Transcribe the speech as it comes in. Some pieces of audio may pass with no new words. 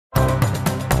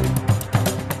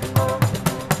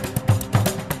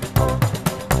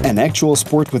An actual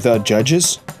sport without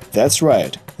judges? That's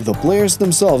right, the players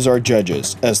themselves are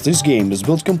judges, as this game is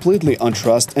built completely on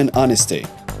trust and honesty.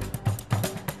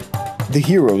 The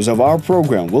heroes of our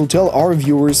program will tell our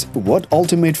viewers what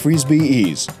ultimate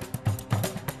Frisbee is.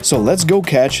 So let's go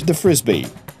catch the Frisbee.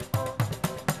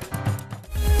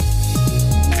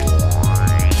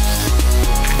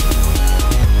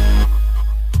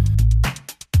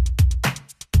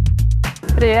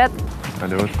 Привет.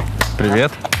 Салют.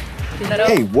 Привет.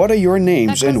 Hey, what are your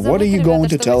names and what are you going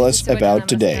to tell us about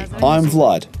today? I'm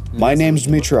Vlad. My name's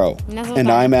Dmitro.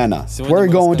 And I'm Anna. We're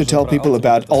going to tell people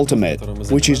about Ultimate,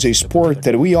 which is a sport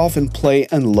that we often play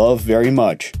and love very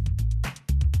much.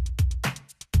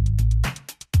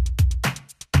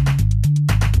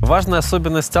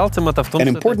 An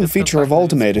important feature of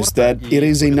Ultimate is that it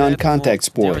is a non-contact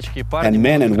sport, and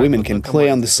men and women can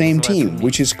play on the same team,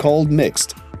 which is called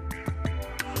mixed.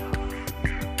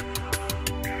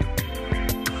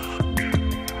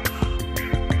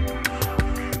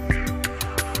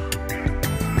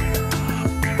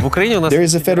 There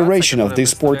is a federation of this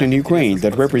sport in Ukraine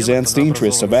that represents the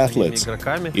interests of athletes.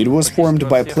 It was formed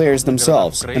by players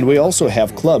themselves, and we also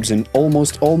have clubs in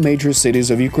almost all major cities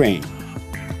of Ukraine.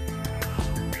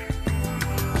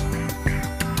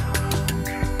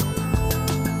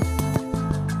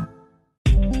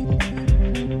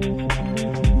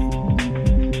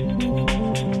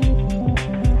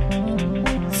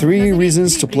 Three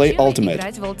reasons to play Ultimate.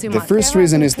 The first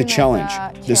reason is the challenge,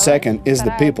 the second is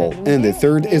the people, and the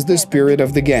third is the spirit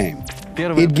of the game.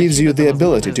 It gives you the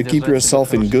ability to keep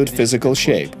yourself in good physical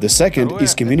shape. The second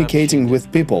is communicating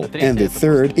with people, and the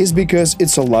third is because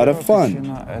it's a lot of fun.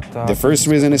 The first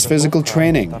reason is physical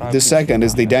training, the second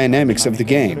is the dynamics of the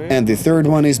game, and the third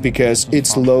one is because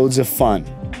it's loads of fun.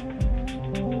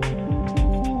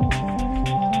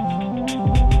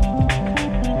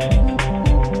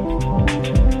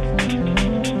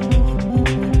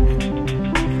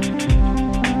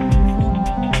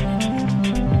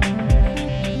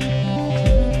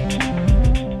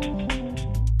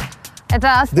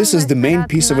 This is the main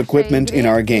piece of equipment in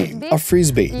our game, a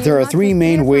Frisbee. There are three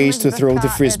main ways to throw the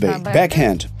Frisbee.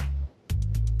 Backhand,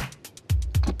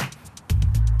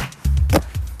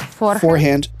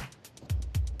 forehand,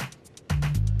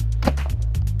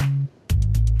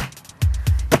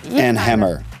 and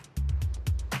hammer.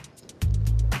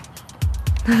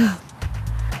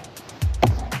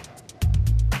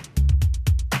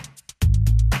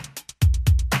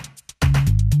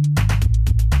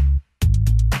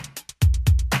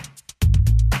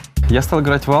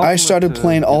 I started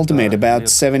playing Ultimate about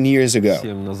 7 years ago.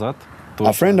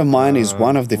 A friend of mine is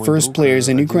one of the first players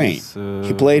in Ukraine.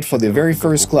 He played for the very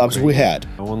first clubs we had.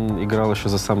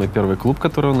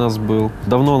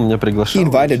 He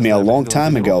invited me a long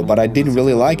time ago, but I didn't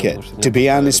really like it, to be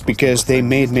honest, because they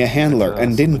made me a handler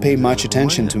and didn't pay much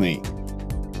attention to me.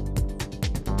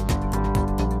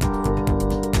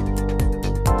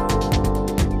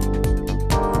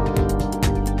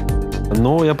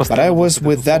 But I was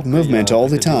with that movement all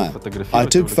the time. I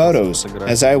took photos,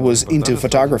 as I was into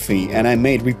photography, and I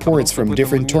made reports from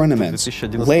different tournaments.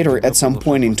 Later, at some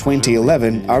point in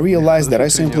 2011, I realized that I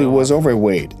simply was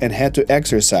overweight and had to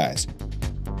exercise.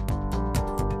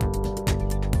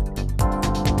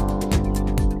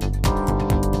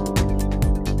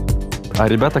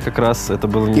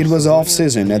 It was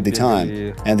off-season at the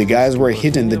time, and the guys were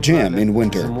hitting the gym in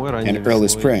winter and early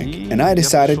spring, and I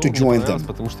decided to join them.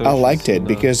 I liked it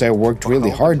because I worked really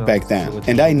hard back then,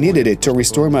 and I needed it to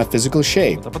restore my physical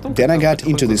shape. Then I got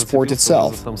into the sport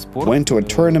itself, went to a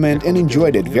tournament and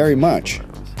enjoyed it very much.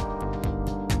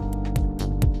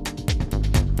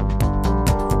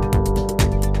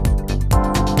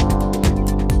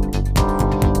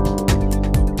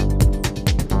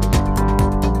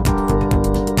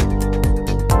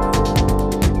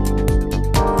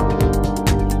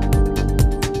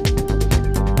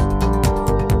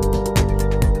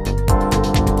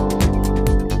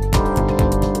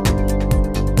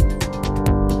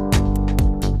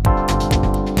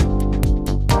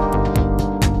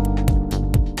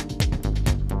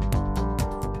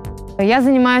 Я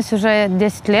занимаюсь уже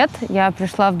 10 лет. Я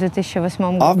пришла в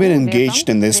 2008 году. I've been engaged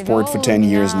in this sport for 10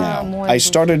 years now. I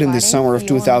started in the summer of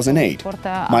 2008.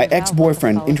 My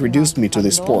ex-boyfriend introduced me to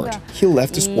the sport. He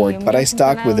left the sport, but I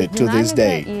stuck with it to this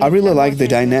day. I really like the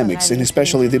dynamics and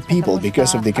especially the people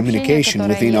because of the communication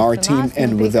within our team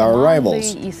and with our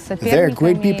rivals. They're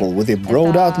great people with a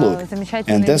broad outlook,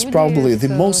 and that's probably the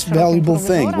most valuable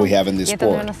thing we have in this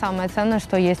sport.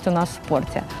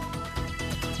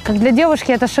 Как для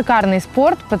девушки это шикарный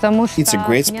спорт, потому что It's a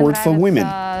great sport for women.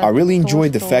 I really enjoy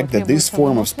the fact that this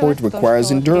form of sport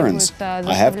requires endurance.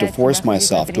 I have to force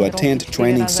myself to attend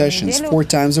training sessions 4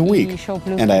 times a week,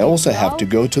 and I also have to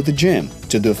go to the gym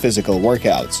to do physical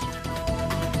workouts.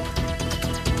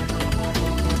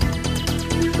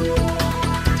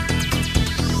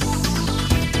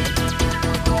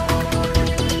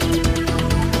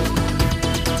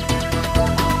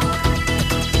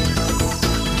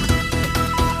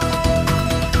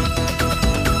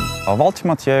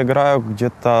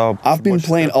 I've been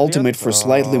playing Ultimate for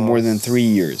slightly more than 3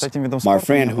 years. My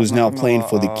friend, who's now playing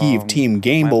for the Kyiv team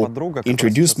Gamble,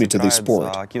 introduced me to this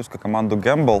sport. I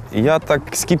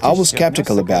was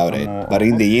skeptical about it, but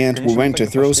in the end we went to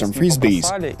throw some Frisbees,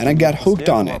 and I got hooked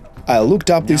on it. I looked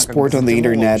up this sport on the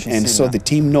internet and saw the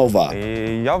team Nova.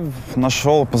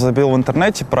 Забил в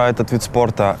интернете про этот вид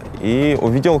спорта и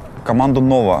увидел команду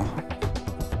Nova.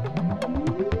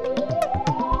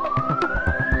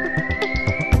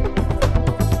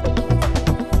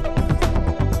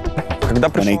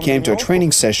 When I came to a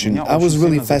training session, I was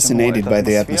really fascinated by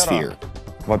the atmosphere.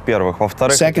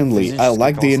 Secondly, I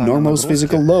liked the enormous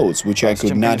physical loads, which I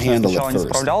could not handle at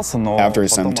first. After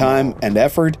some time and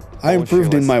effort, I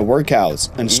improved in my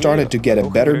workouts and started to get a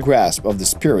better grasp of the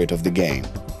spirit of the game.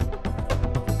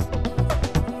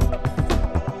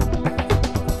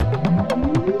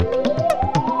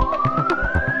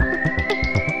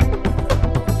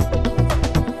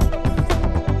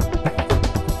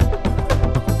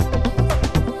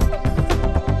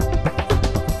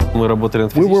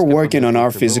 We were working on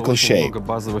our physical shape.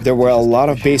 There were a lot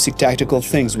of basic tactical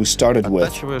things we started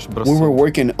with. We were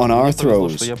working on our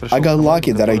throws. I got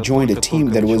lucky that I joined a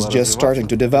team that was just starting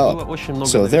to develop.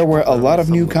 So there were a lot of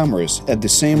newcomers at the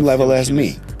same level as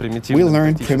me. We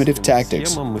learned primitive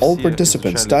tactics. All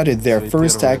participants studied their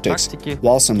first tactics,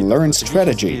 while some learned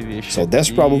strategy. So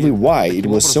that's probably why it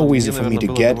was so easy for me to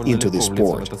get into this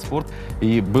sport.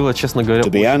 To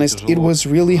be honest, it was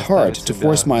really hard to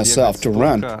force myself to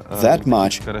run that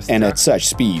much and at such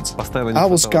speeds. I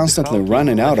was constantly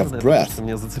running out of breath.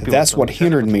 That's what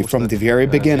hindered me from the very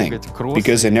beginning,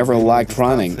 because I never liked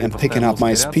running and picking up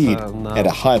my speed at a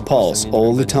high pulse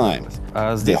all the time.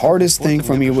 The hardest thing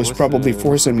for me was probably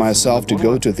forcing myself to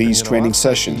go to these training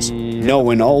sessions,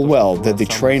 knowing all well that the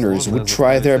trainers would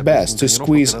try their best to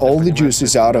squeeze all the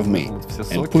juices out of me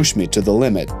and push me to the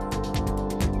limit.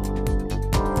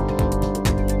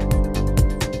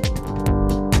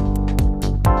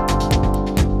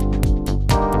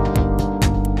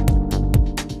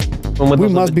 We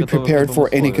must be prepared for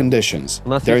any conditions.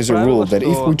 There is a rule that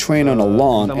if we train on a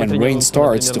lawn and rain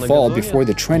starts to fall before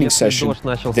the training session,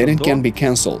 then it can be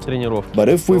cancelled. But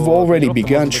if we've already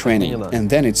begun training and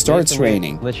then it starts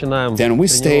raining, then we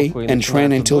stay and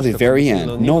train until the very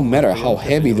end, no matter how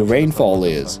heavy the rainfall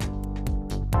is.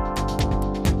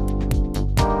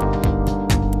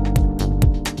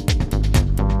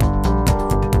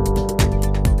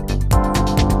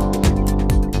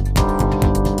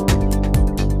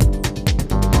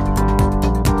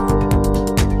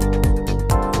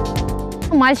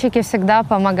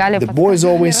 The boys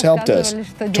always helped us,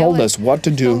 told us what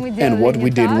to do and what we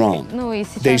did wrong.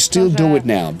 They still do it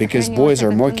now, because boys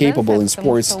are more capable in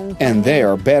sports and they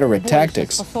are better at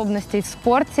tactics.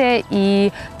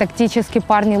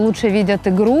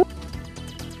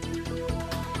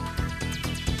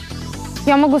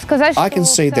 I can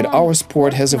say that our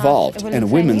sport has evolved,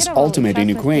 and women's ultimate in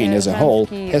Ukraine as a whole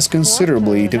has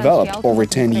considerably developed over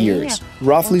 10 years.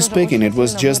 Roughly speaking, it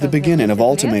was just the beginning of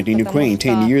ultimate in Ukraine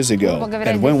 10 years ago,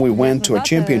 and when we went to a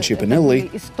championship in Italy,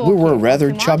 we were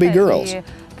rather chubby girls.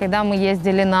 Когда мы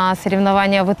ездили на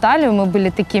соревнования в Италию, мы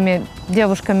были такими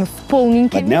девушками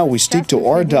полненькими. But now we stick to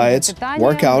our diets,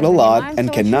 work out a lot,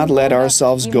 and cannot let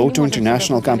ourselves go to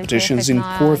international competitions in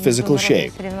poor physical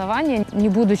shape. Не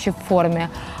будучи в форме.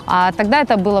 А тогда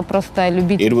это было просто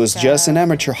любительское. It was just an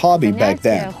amateur hobby back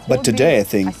then, but today I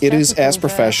think it is as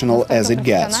professional as it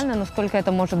gets. Насколько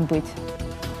это может быть.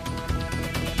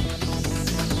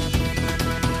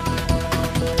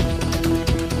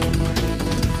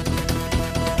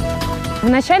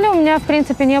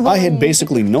 I had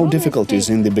basically no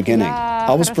difficulties in the beginning.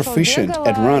 I was proficient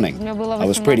at running. I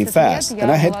was pretty fast,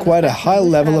 and I had quite a high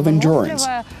level of endurance.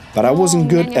 But I wasn't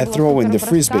good at throwing the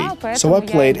frisbee, so I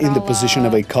played in the position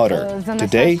of a cutter.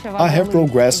 Today, I have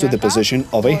progressed to the position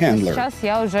of a handler.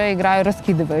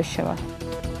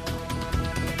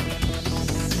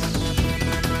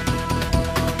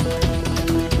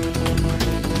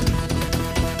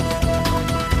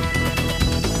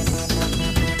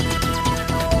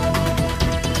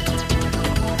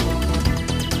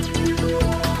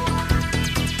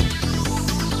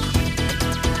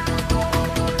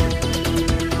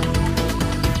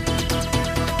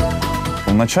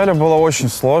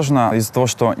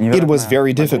 It was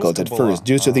very difficult at first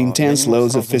due to the intense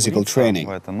loads of physical training,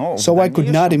 so I could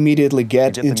not immediately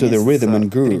get into the rhythm and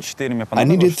groove. I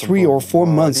needed 3 or 4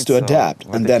 months to adapt,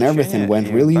 and then everything went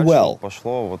really well.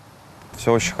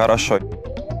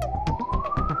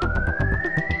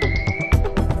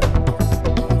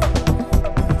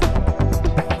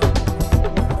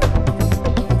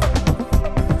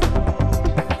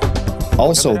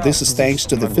 Also, this is thanks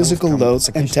to the physical loads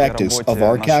and tactics of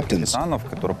our captains,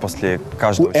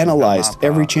 who analyzed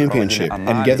every championship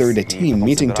and gathered a team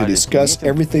meeting to discuss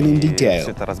everything in detail.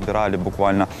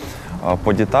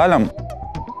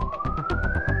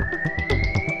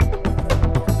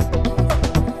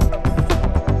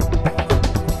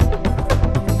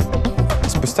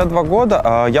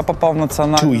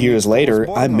 Two years later,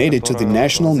 I made it to the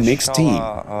national mixed team,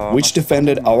 which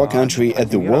defended our country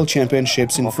at the World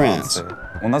Championships in France.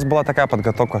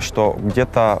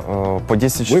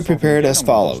 We prepared as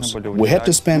follows. We had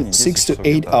to spend 6 to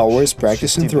 8 hours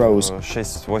practicing throws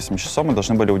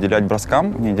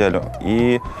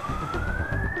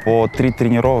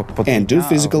and do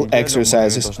physical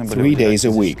exercises 3 days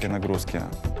a week.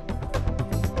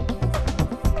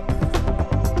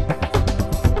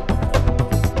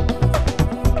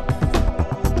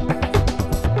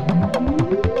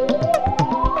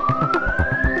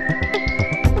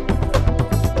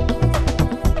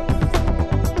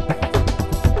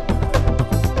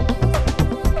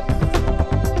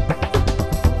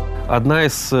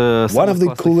 One of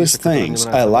the coolest things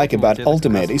I like about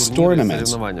Ultimate is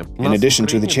tournaments. In addition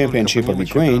to the Championship of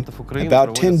Ukraine,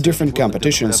 about 10 different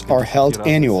competitions are held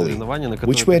annually,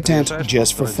 which we attend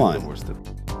just for fun.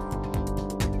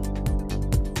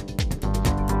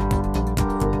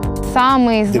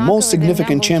 The most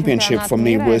significant championship for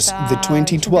me was the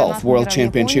 2012 World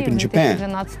Championship in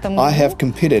Japan. I have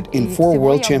competed in 4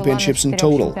 World Championships in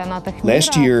total.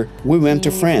 Last year, we went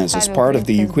to France as part of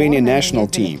the Ukrainian national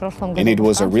team, and it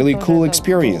was a really cool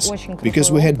experience, because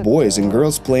we had boys and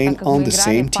girls playing on the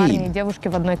same team.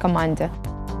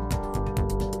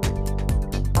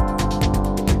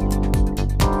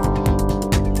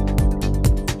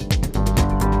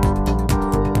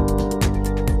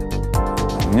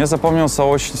 I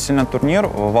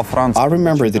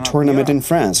remember the tournament in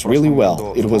France really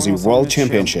well. It was a World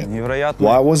Championship.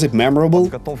 Why was it memorable?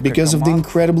 Because of the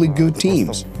incredibly good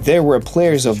teams. There were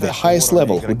players of the highest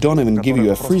level who don't even give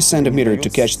you a free centimeter to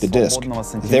catch the disc.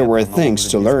 There were things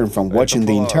to learn from watching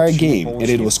the entire game, and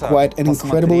it was quite an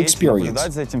incredible experience.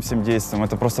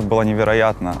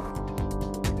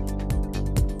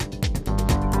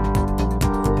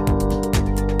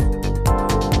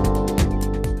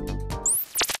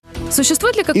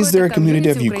 Is there a community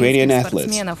of Ukrainian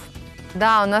athletes?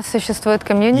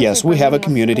 Yes, we have a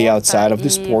community outside of the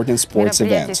sport and sports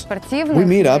events. We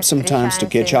meet up sometimes to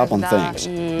catch up on things,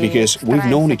 because we've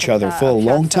known each other for a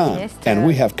long time, and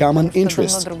we have common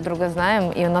interests.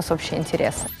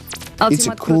 It's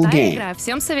a cool game.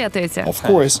 Of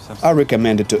course, I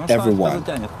recommend it to everyone.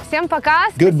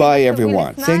 Goodbye,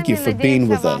 everyone. Thank you for being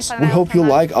with us. We hope you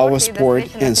like our sport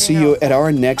and see you at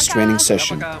our next training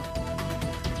session.